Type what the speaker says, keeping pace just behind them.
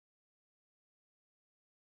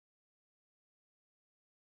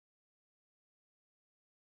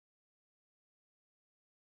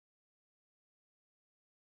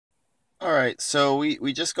All right, so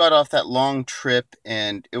we just got off that long trip,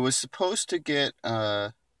 and it was supposed to get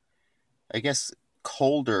I guess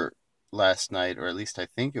colder last night, or at least I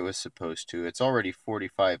think it was supposed to. It's already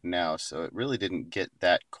 45 now, so it really didn't get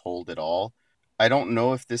that cold at all. I don't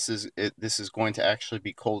know if this is going to actually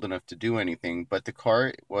be cold enough to do anything, but the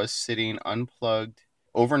car was sitting unplugged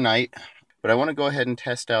overnight. But I want to go ahead and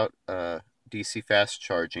test out DC fast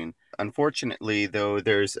charging. Unfortunately, though,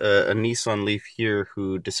 there's a Nissan Leaf here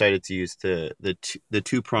who decided to use the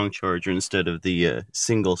two-prong charger instead of the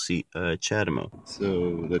single seat CHAdeMO.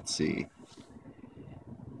 So let's see.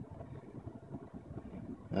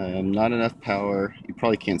 Not enough power. You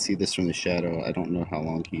probably can't see this from the shadow. I don't know how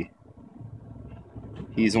long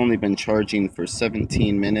he's only been charging for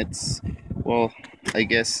 17 minutes. Well, I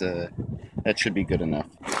guess that should be good enough.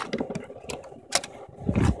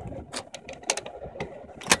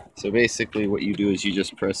 So basically what you do is you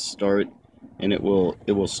just press start, and it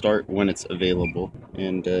will start when it's available.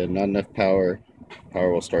 And not enough power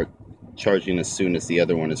will start charging as soon as the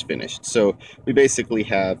other one is finished. So we basically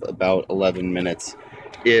have about 11 minutes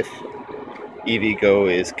if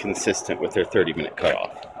EVgo is consistent with their 30-minute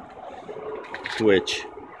cutoff, which,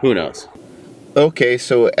 who knows. Okay,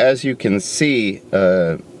 so as you can see,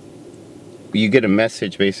 you get a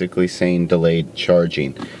message basically saying delayed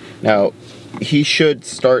charging. Now, he should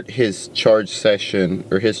start his charge session,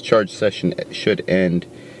 or his charge session should end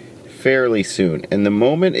fairly soon. And the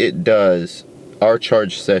moment it does, our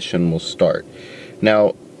charge session will start.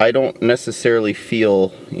 Now, I don't necessarily feel,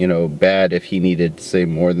 bad if he needed, say,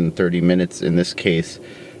 more than 30 minutes. In this case,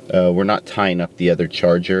 we're not tying up the other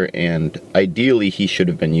charger, and ideally he should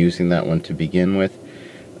have been using that one to begin with.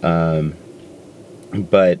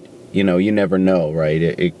 But, you never know, right?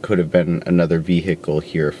 It could have been another vehicle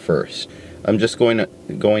here first. I'm just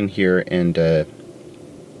going here and,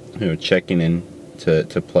 checking in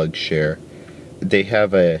to plug share. They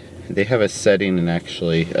have a setting, and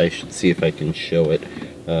actually I should see if I can show it.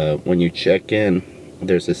 When you check in,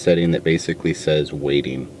 there's a setting that basically says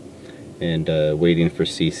waiting, and waiting for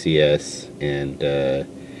CCS,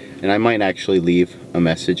 and I might actually leave a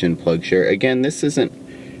message in plug share. Again, this isn't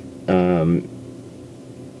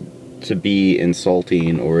to be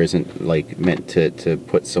insulting, or isn't like meant to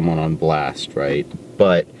put someone on blast, right?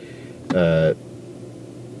 But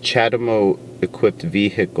CHAdeMO equipped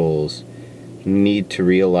vehicles need to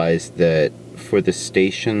realize that for the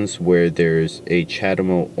stations where there's a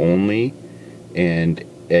CHAdeMO only and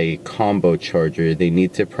a combo charger, they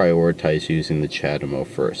need to prioritize using the CHAdeMO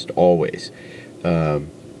first, always.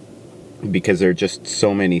 Because there are just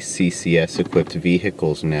so many CCS equipped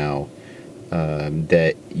vehicles now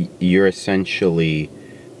that you're essentially,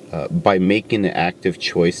 by making the active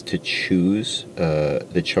choice to choose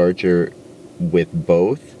the charger with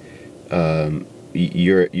both,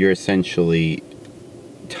 you're essentially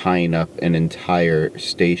tying up an entire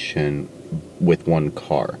station with one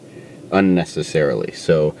car unnecessarily.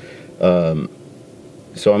 So I'm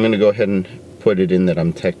going to go ahead and put it in that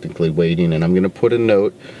I'm technically waiting, and I'm going to put a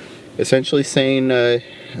note essentially saying that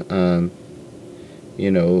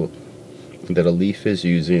a Leaf is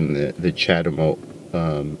using the CHAdeMO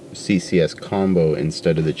CCS combo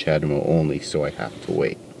instead of the CHAdeMO only, so I have to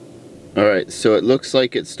wait. Alright, so it looks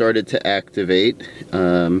like it started to activate.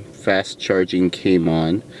 Fast charging came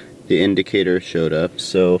on. The indicator showed up.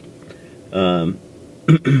 So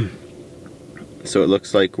so it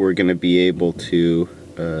looks like we're going to be able to,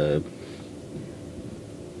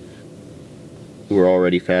 we're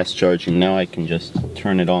already fast charging. Now I can just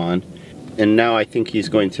turn it on. And now I think he's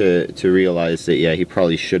going to realize that, yeah, he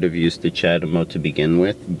probably should have used the CHAdeMO to begin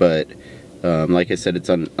with. But like I said, it's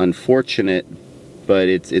unfortunate, but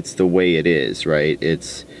it's the way it is, right?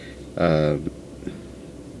 It's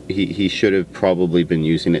he should have probably been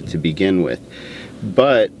using it to begin with.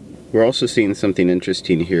 But we're also seeing something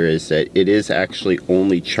interesting here, is that it is actually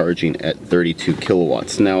only charging at 32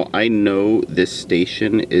 kilowatts. Now, I know this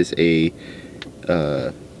station is a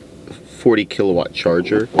 40 kilowatt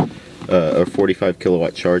charger, or 45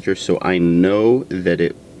 kilowatt charger, so I know that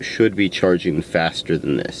it should be charging faster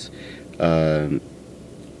than this.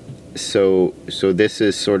 So this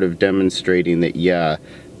is sort of demonstrating that, yeah,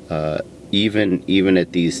 even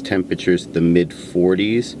at these temperatures, the mid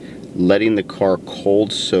 40s, letting the car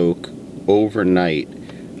cold soak overnight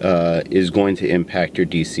is going to impact your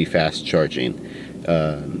DC fast charging.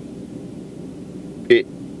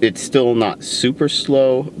 It's still not super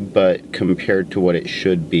slow, but compared to what it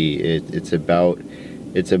should be, it's about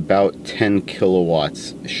 10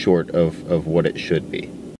 kilowatts short of what it should be.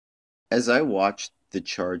 As I watched the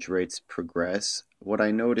charge rates progress, what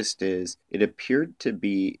I noticed is it appeared to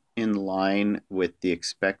be in line with the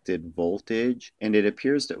expected voltage, and it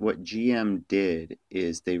appears that what GM did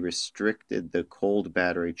is they restricted the cold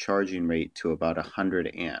battery charging rate to about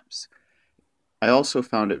 100 amps. I also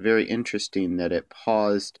found it very interesting that it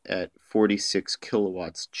paused at 46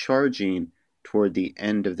 kilowatts charging toward the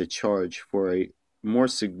end of the charge for a more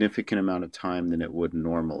significant amount of time than it would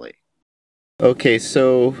normally. Okay,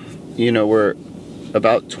 so, we're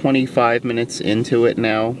about 25 minutes into it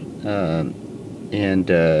now, and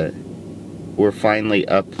we're finally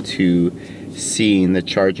up to seeing the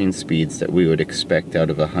charging speeds that we would expect out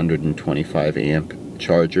of a 125 amp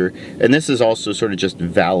charger. And this is also sort of just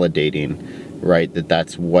validating, right, that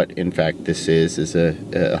that's what in fact this is a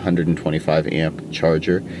 125 amp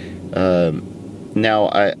charger. Now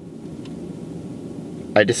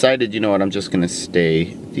I decided, you know what, I'm just going to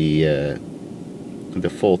stay the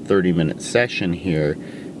full 30-minute session here,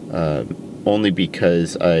 only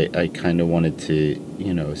because I kind of wanted to,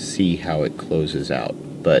 see how it closes out.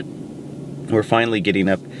 But we're finally getting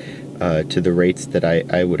up to the rates that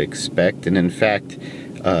I would expect, and in fact,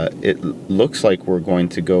 it looks like we're going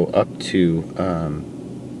to go up to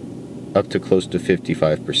close to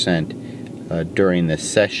 55% during this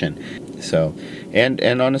session. So,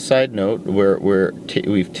 and on a side note,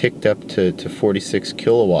 we've ticked up to 46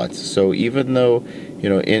 kilowatts. So even though,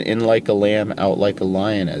 in like a lamb, out like a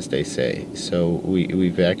lion, as they say. So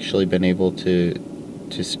we've actually been able to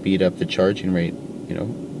speed up the charging rate,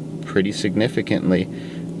 pretty significantly,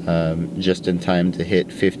 just in time to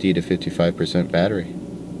hit 50 to 55% battery.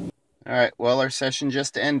 All right, well, our session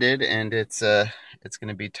just ended, and it's going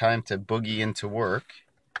to be time to boogie into work.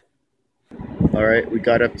 All right, we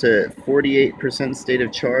got up to 48% state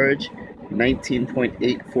of charge,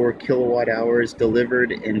 19.84 kilowatt hours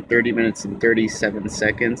delivered in 30 minutes and 37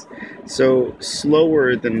 seconds. So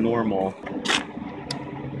slower than normal.